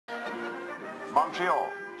Montreal,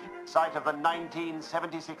 site of the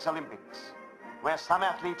 1976 Olympics, where some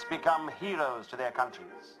athletes become heroes to their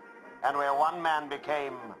countries, and where one man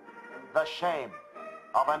became the shame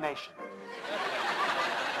of a nation.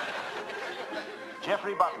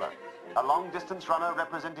 Geoffrey Butler, a long-distance runner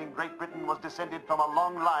representing Great Britain, was descended from a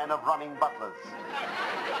long line of running butlers.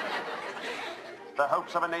 The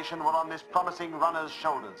hopes of a nation were on this promising runner's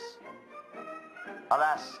shoulders.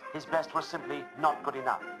 Alas, his best was simply not good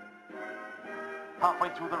enough. Halfway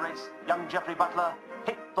through the race, young Geoffrey Butler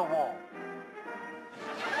hit the wall.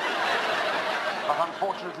 But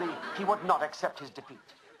unfortunately, he would not accept his defeat.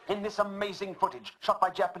 In this amazing footage, shot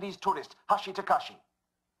by Japanese tourist Hashi Takashi,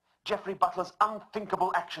 Geoffrey Butler's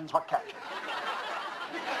unthinkable actions were captured.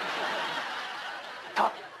 と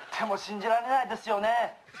っても信じられないですよ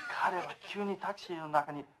ね。彼は急にタクシーの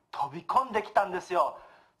中に飛び込んできたんですよ。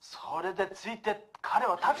それでついて彼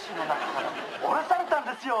はタクシーの中から降ろされたん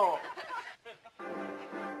ですよ。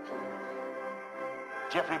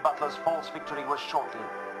Geoffrey Butler's false victory was short-lived.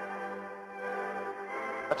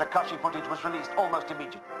 The Takashi footage was released almost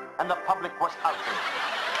immediately, and the public was outraged.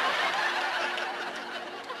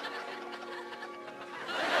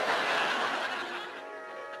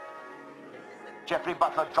 Geoffrey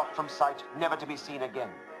Butler dropped from sight, never to be seen again.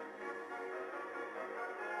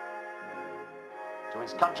 To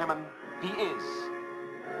his countrymen, he is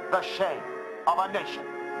the shame of a nation.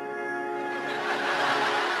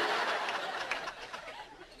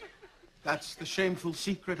 That's the shameful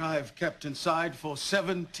secret I've kept inside for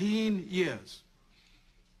 17 years.